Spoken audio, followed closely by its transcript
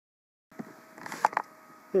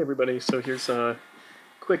Hey everybody, so here's a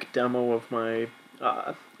quick demo of my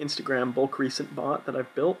Instagram BulkRecent bot that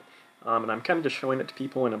I've built. And I'm kind of just showing it to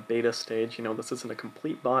people in a beta stage. You know, this isn't a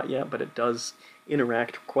complete bot yet, but it does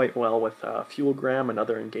interact quite well with Fuelgram and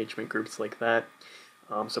other engagement groups like that.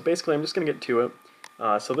 So basically I'm just going to get to it.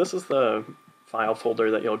 So this is the file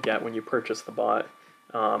folder that you'll get when you purchase the bot.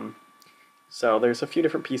 So there's a few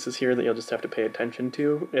different pieces here that you'll just have to pay attention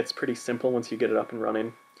to. It's pretty simple once you get it up and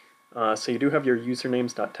running. So you do have your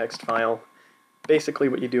usernames.txt file. Basically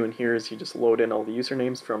what you do in here is you just load in all the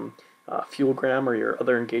usernames from Fuelgram or your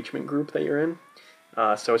other engagement group that you're in.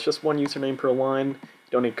 So it's just one username per line.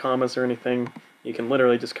 You don't need commas or anything. You can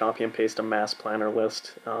literally just copy and paste a mass planner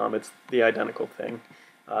list. It's the identical thing.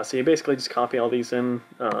 So you basically just copy all these in.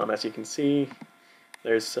 As you can see,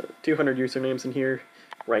 there's 200 usernames in here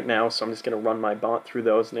right now, so I'm just going to run my bot through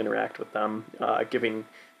those and interact with them, giving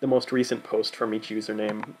the most recent post from each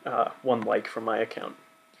username one like from my account.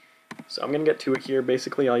 So I'm going to get to it here.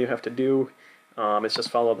 Basically all you have to do is just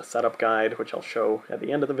follow the setup guide, which I'll show at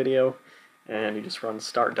the end of the video, and you just run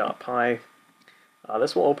start.py.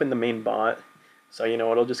 This will open the main bot, so you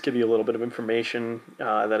know it'll just give you a little bit of information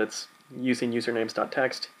that it's using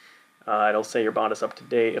usernames.txt. It'll say your bot is up to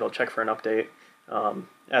date, it'll check for an update.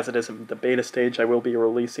 As it is in the beta stage, I will be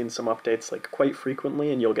releasing some updates like quite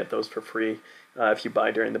frequently, and you'll get those for free if you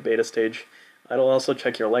buy during the beta stage. It'll also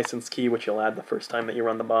check your license key, which you'll add the first time that you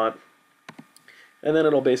run the bot. And then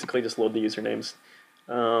it'll basically just load the usernames.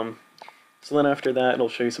 So then after that, it'll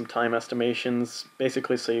show you some time estimations,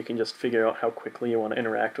 basically so you can just figure out how quickly you want to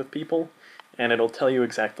interact with people. And it'll tell you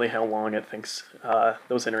exactly how long it thinks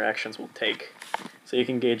those interactions will take. So you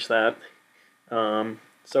can gauge that.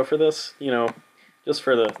 So for this, you know, just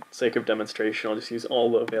for the sake of demonstration, I'll just use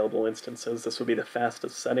all the available instances. This will be the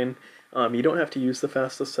fastest setting. You don't have to use the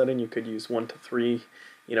fastest setting. You could use 1 to 3.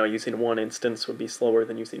 You know, using one instance would be slower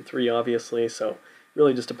than using 3, obviously. So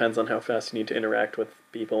really just depends on how fast you need to interact with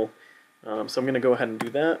people. So I'm going to go ahead and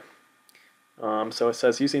do that. So it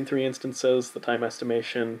says using 3 instances, the time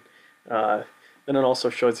estimation. Then it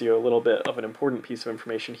also shows you a little bit of an important piece of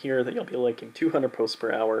information here that you'll be liking 200 posts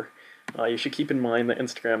per hour. You should keep in mind that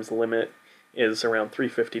Instagram's limit is around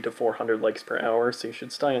 350 to 400 likes per hour, so you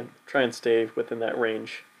should try and stay within that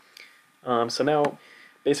range. So now,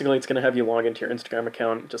 basically it's going to have you log into your Instagram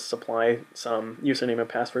account, just supply some username and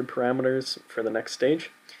password parameters for the next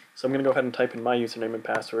stage. So I'm going to go ahead and type in my username and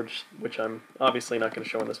password, which I'm obviously not going to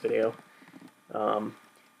show in this video.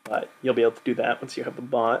 But you'll be able to do that once you have the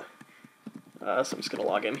bot. So I'm just going to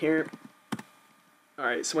log in here.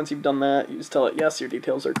 Alright, so once you've done that, you just tell it yes, your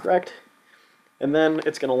details are correct. And then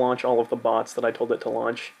it's going to launch all of the bots that I told it to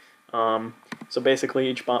launch. So basically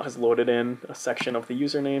each bot has loaded in a section of the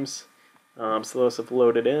usernames. So those have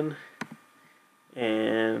loaded in,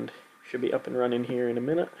 and should be up and running here in a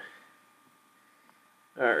minute.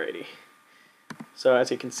 Alrighty. So as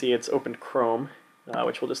you can see, it's opened Chrome,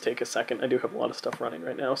 which will just take a second. I do have a lot of stuff running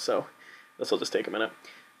right now, so this will just take a minute.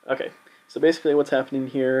 Okay, so basically what's happening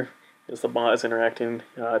here is the bot is interacting.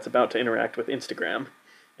 It's about to interact with Instagram,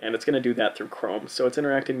 and it's going to do that through Chrome. So it's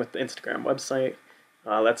interacting with the Instagram website.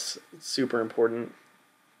 That's super important.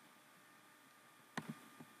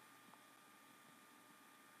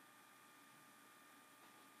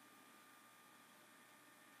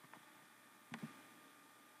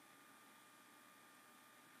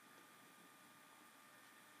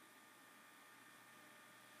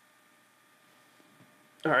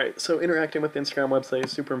 Alright, so interacting with the Instagram website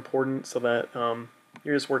is super important so that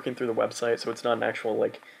you're just working through the website, so it's not an actual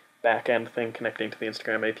like back-end thing connecting to the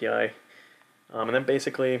Instagram API. And then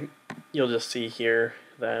basically you'll just see here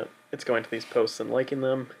that it's going to these posts and liking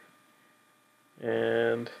them.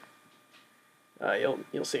 And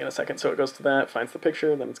you'll see in a second. So it goes to that, finds the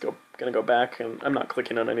picture, then it's going to go back, and I'm not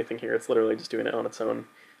clicking on anything here, it's literally just doing it on its own.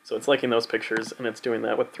 So it's liking those pictures, and it's doing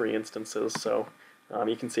that with 3 instances, so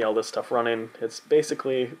you can see all this stuff running. It's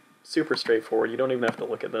basically super straightforward. You don't even have to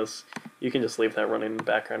look at this. You can just leave that running in the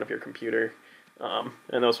background of your computer,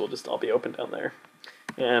 and those will just all be open down there.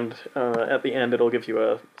 And at the end, it'll give you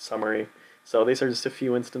a summary. So these are just a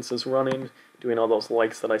few instances running, doing all those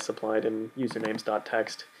likes that I supplied in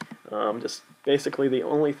usernames.txt. Just basically the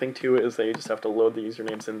only thing to it is that you just have to load the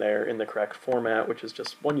usernames in there in the correct format, which is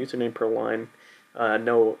just one username per line,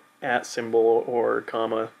 no @ symbol or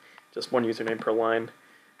comma, just one username per line.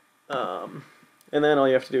 And then all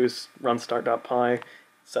you have to do is run start.py,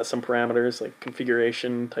 set some parameters like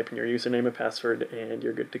configuration, type in your username and password, and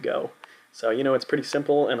you're good to go. So, you know, it's pretty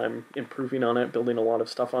simple, and I'm improving on it, building a lot of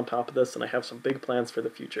stuff on top of this, and I have some big plans for the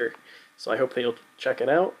future. So I hope that you'll check it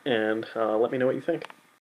out, and let me know what you think.